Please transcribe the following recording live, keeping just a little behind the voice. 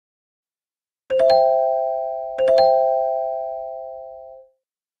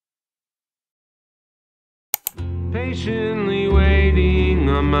Patiently waiting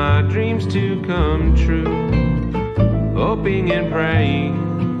on my dreams to come true, hoping and praying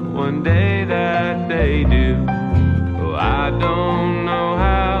one day that they do. Oh, I don't know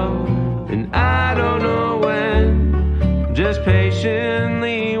how and I don't know when, just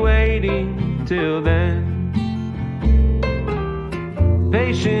patiently waiting till then.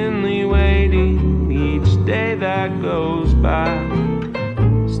 Patiently waiting each day that goes by,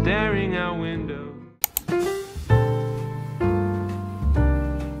 staring out window.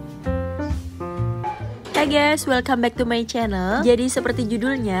 Hai guys, welcome back to my channel. Jadi seperti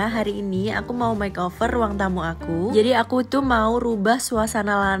judulnya, hari ini aku mau makeover ruang tamu aku. Jadi aku tuh mau rubah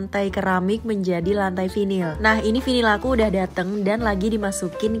suasana lantai keramik menjadi lantai vinil. Nah, ini vinil aku udah dateng dan lagi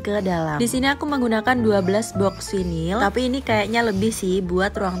dimasukin ke dalam. Di sini aku menggunakan 12 box vinil, tapi ini kayaknya lebih sih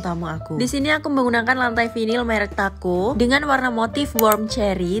buat ruang tamu aku. Di sini aku menggunakan lantai vinil merek Taco dengan warna motif warm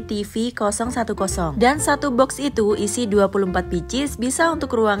cherry TV 010. Dan satu box itu isi 24 pieces, bisa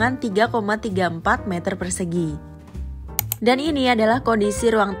untuk ruangan 3,34 meter persegi. Dan ini adalah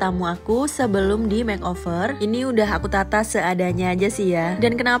kondisi ruang tamu aku sebelum di makeover. Ini udah aku tata seadanya aja sih ya.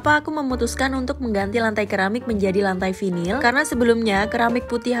 Dan kenapa aku memutuskan untuk mengganti lantai keramik menjadi lantai vinil? Karena sebelumnya keramik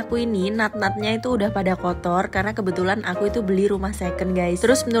putih aku ini nat-natnya itu udah pada kotor, karena kebetulan aku itu beli rumah second guys.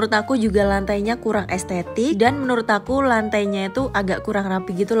 Terus menurut aku juga lantainya kurang estetik, dan menurut aku lantainya itu agak kurang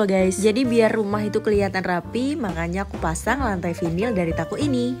rapi gitu loh guys. Jadi biar rumah itu kelihatan rapi, makanya aku pasang lantai vinil dari Taco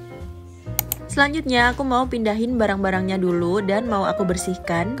ini. Selanjutnya aku mau pindahin barang-barangnya dulu dan mau aku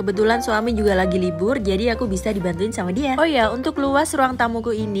bersihkan. Kebetulan suami juga lagi libur, jadi aku bisa dibantuin sama dia. Oh ya, untuk luas ruang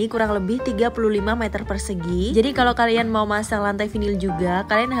tamuku ini kurang lebih 35 meter persegi. Jadi kalau kalian mau masang lantai vinil juga,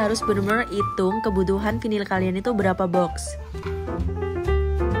 kalian harus benar-benar hitung kebutuhan vinil kalian itu berapa box.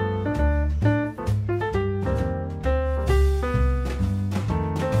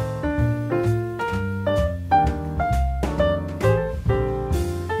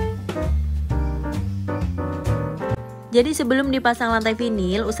 Jadi sebelum dipasang lantai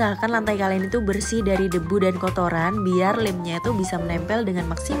vinil, usahakan lantai kalian itu bersih dari debu dan kotoran biar lemnya itu bisa menempel dengan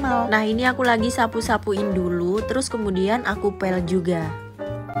maksimal. Nah, ini aku lagi sapu-sapuin dulu, terus kemudian aku pel juga.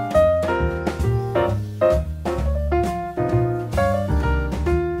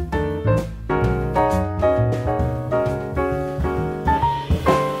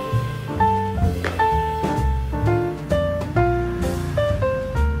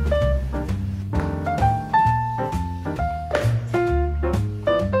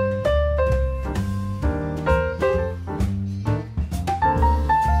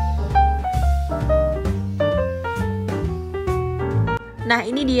 Nah,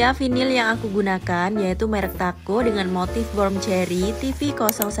 ini dia vinil yang aku gunakan, yaitu merek Taco dengan motif warm cherry TV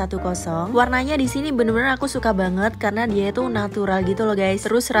 010. Warnanya di sini bener-bener aku suka banget karena dia itu natural gitu loh guys.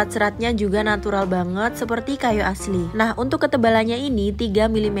 Terus serat-seratnya juga natural banget seperti kayu asli. Nah, untuk ketebalannya ini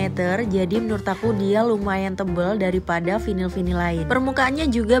 3 mm, jadi menurut aku dia lumayan tebal daripada vinil-vinil lain. Permukaannya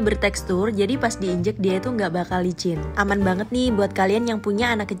juga bertekstur, jadi pas diinjek dia itu nggak bakal licin. Aman banget nih buat kalian yang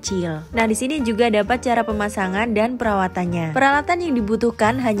punya anak kecil. Nah, di sini juga dapat cara pemasangan dan perawatannya. Peralatan yang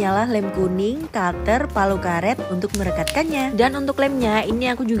dibutuhkan hanyalah lem kuning, cutter, palu karet untuk merekatkannya. Dan untuk lemnya ini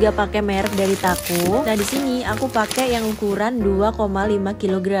aku juga pakai merek dari Taco. Nah, di sini aku pakai yang ukuran 2,5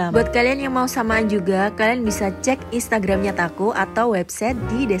 kg. Buat kalian yang mau samaan juga, kalian bisa cek Instagramnya Taco atau website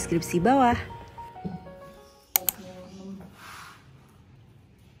di deskripsi bawah.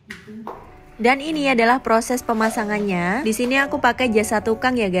 Dan ini adalah proses pemasangannya. Di sini aku pakai jasa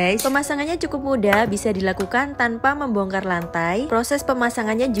tukang ya guys. Pemasangannya cukup mudah, bisa dilakukan tanpa membongkar lantai. Proses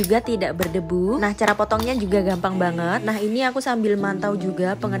pemasangannya juga tidak berdebu. Nah, cara potongnya juga gampang banget. Nah, ini aku sambil mantau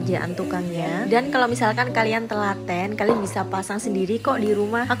juga pengerjaan tukangnya. Dan kalau misalkan kalian telaten, kalian bisa pasang sendiri kok di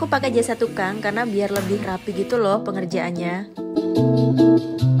rumah. Aku pakai jasa tukang karena biar lebih rapi gitu loh pengerjaannya.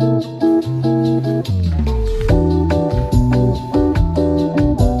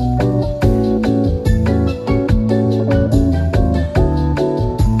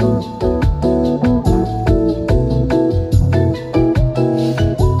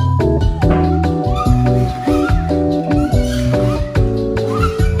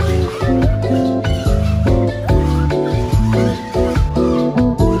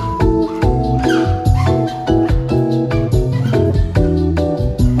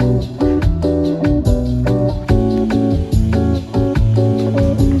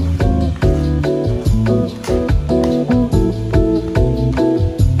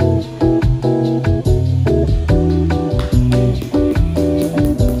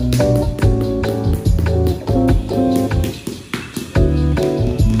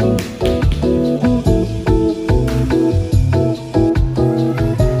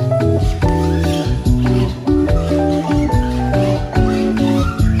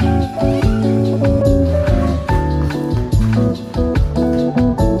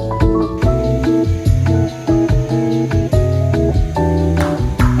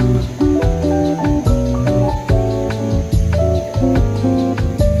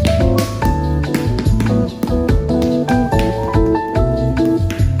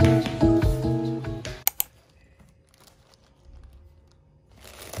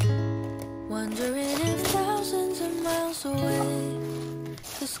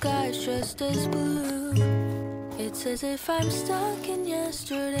 I'm stuck in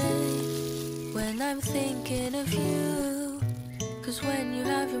yesterday when I'm thinking of you. Cause when you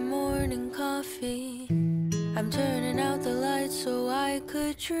have your morning coffee, I'm turning out the lights so I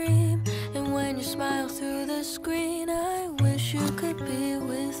could dream. And when you smile through the screen, I wish you could be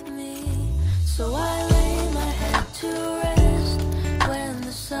with me. So I lay my head to rest when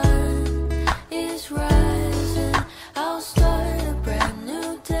the sun is rising. I'll start a brand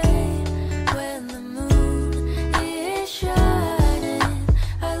new day when the moon is shining.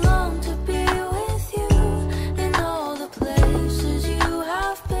 I long to be with you in all the places you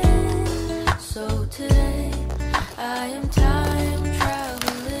have been. So today I am time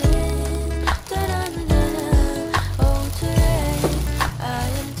traveling. Da-da-da-da. Oh, today I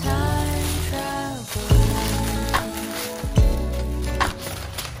am time traveling.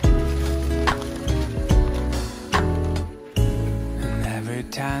 And every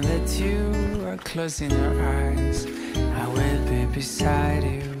time that you are closing your eyes, I will be beside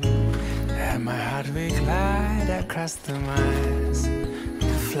you. And my heart will glide across the miles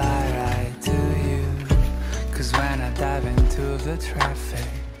to fly right to you. Cause when I dive into the traffic,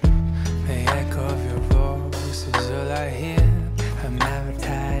 the echo of your voice is all I hear. I'm never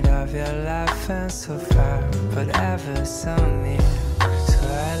tired of your laughing so far, but ever so near. So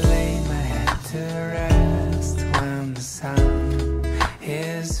I lay my head to rest when the sun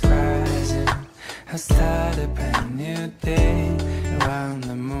is rising. I start a brand new day when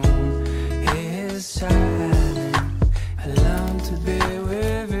the moon is shining. I long to be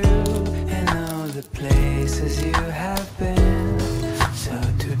with you in all the places you have been. So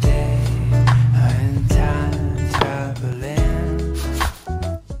today I'm time traveling.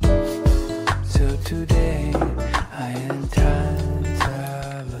 So today I am time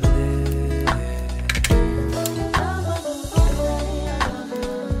traveling.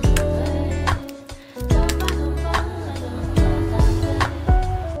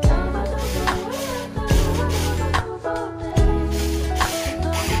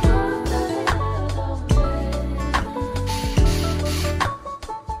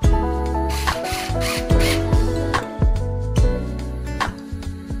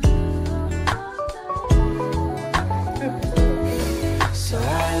 So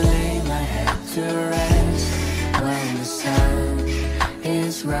I lay my head to rest when the sun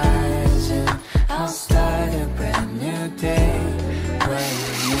is rising. I'll start a brand new day when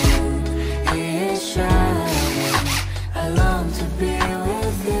the moon is shining. I long to be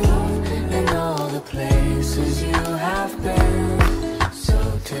with you in all the places you have been. So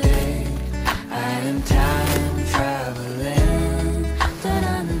today I am time traveling.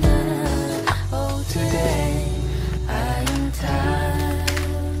 Da-da-da-da. Oh, today I am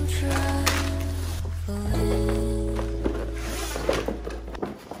time traveling.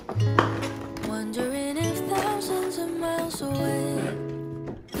 Wondering if thousands of miles away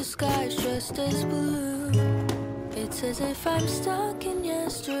the sky's just as blue. It's as if I'm stuck in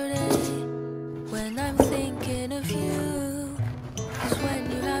yesterday when I'm thinking of you. Cause when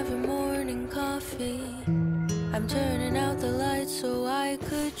you have your morning coffee, I'm turning out the lights so I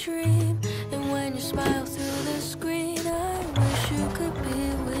could dream. And when you smile through the screen, I wish you could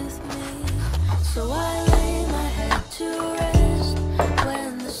be with me. So I lay my head to rest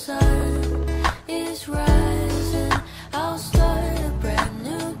when the sun is rising. I'll start a brand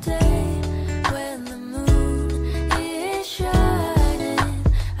new day when the moon is shining.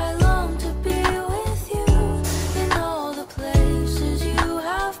 I long to be with you in all the places you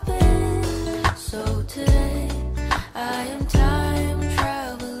have been. So today I am time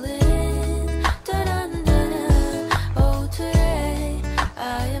traveling. Da-da-da-da. Oh, today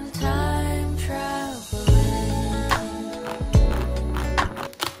I am time traveling.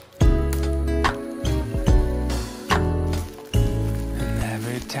 And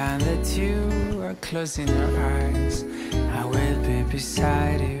every time that you are closing your eyes, I will be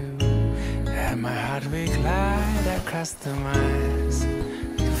beside you. And my heart will glide across the miles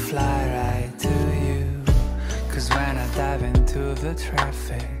to fly right to you. Cause when I dive into the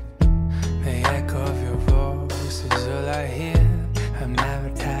traffic, the echo of your voice is all I hear. I'm never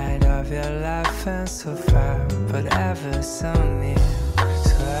tired of your laughing so far, but ever so near.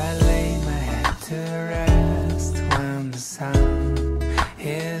 So I lay my head to rest when the sun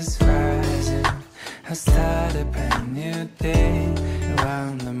is rising. I start a brand new day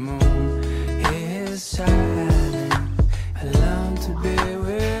when the moon is shining. I long to be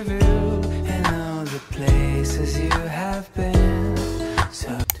with you in all the places you have been. So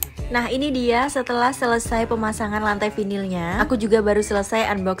today Nah ini dia setelah selesai pemasangan lantai vinilnya. Aku juga baru selesai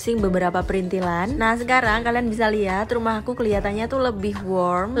unboxing beberapa perintilan. Nah sekarang kalian bisa lihat rumah aku kelihatannya tuh lebih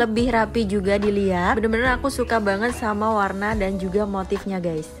warm, lebih rapi juga dilihat. Bener-bener aku suka banget sama warna dan juga motifnya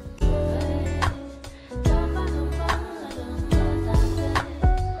guys.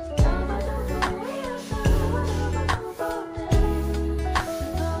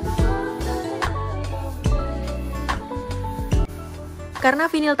 Karena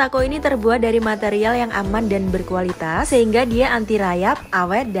vinil taco ini terbuat dari material yang aman dan berkualitas, sehingga dia anti rayap,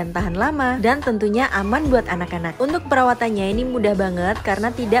 awet, dan tahan lama. Dan tentunya aman buat anak-anak. Untuk perawatannya ini mudah banget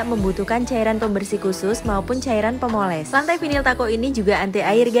karena tidak membutuhkan cairan pembersih khusus maupun cairan pemoles. Lantai vinil taco ini juga anti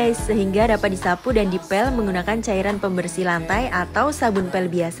air guys, sehingga dapat disapu dan dipel menggunakan cairan pembersih lantai atau sabun pel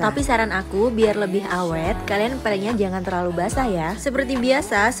biasa. Tapi saran aku biar lebih awet, kalian pelnya jangan terlalu basah ya. Seperti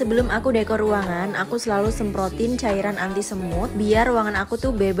biasa, sebelum aku dekor ruangan, aku selalu semprotin cairan anti semut biar ruangan aku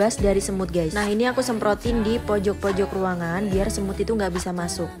tuh bebas dari semut guys. Nah ini aku semprotin di pojok-pojok ruangan biar semut itu nggak bisa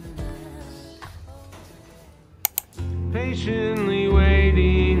masuk. Patiently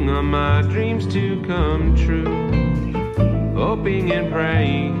waiting on my dreams to come true, hoping and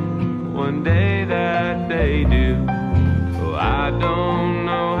praying one day that they do. Oh, I don't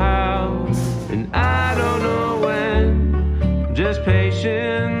know how and I don't know when, just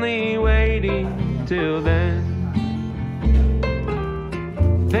patiently waiting till then.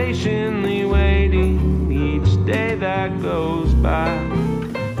 Patiently waiting each day that goes by,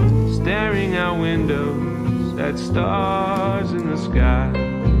 staring out windows at stars in the sky,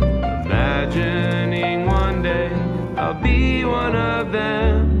 imagining one day I'll be one of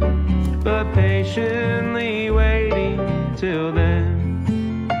them, but patiently waiting till then.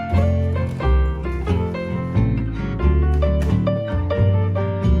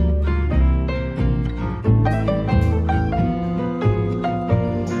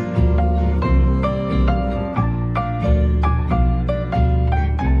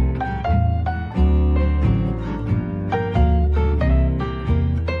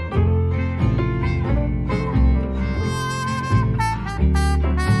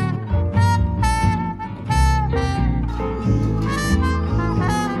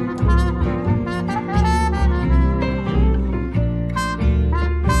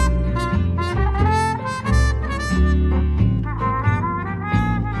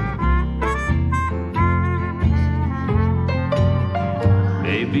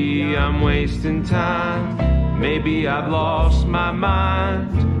 Maybe I'm wasting time, maybe I've lost my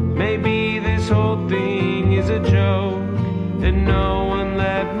mind, maybe this whole thing is a joke and no one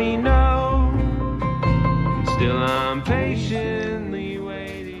let me know.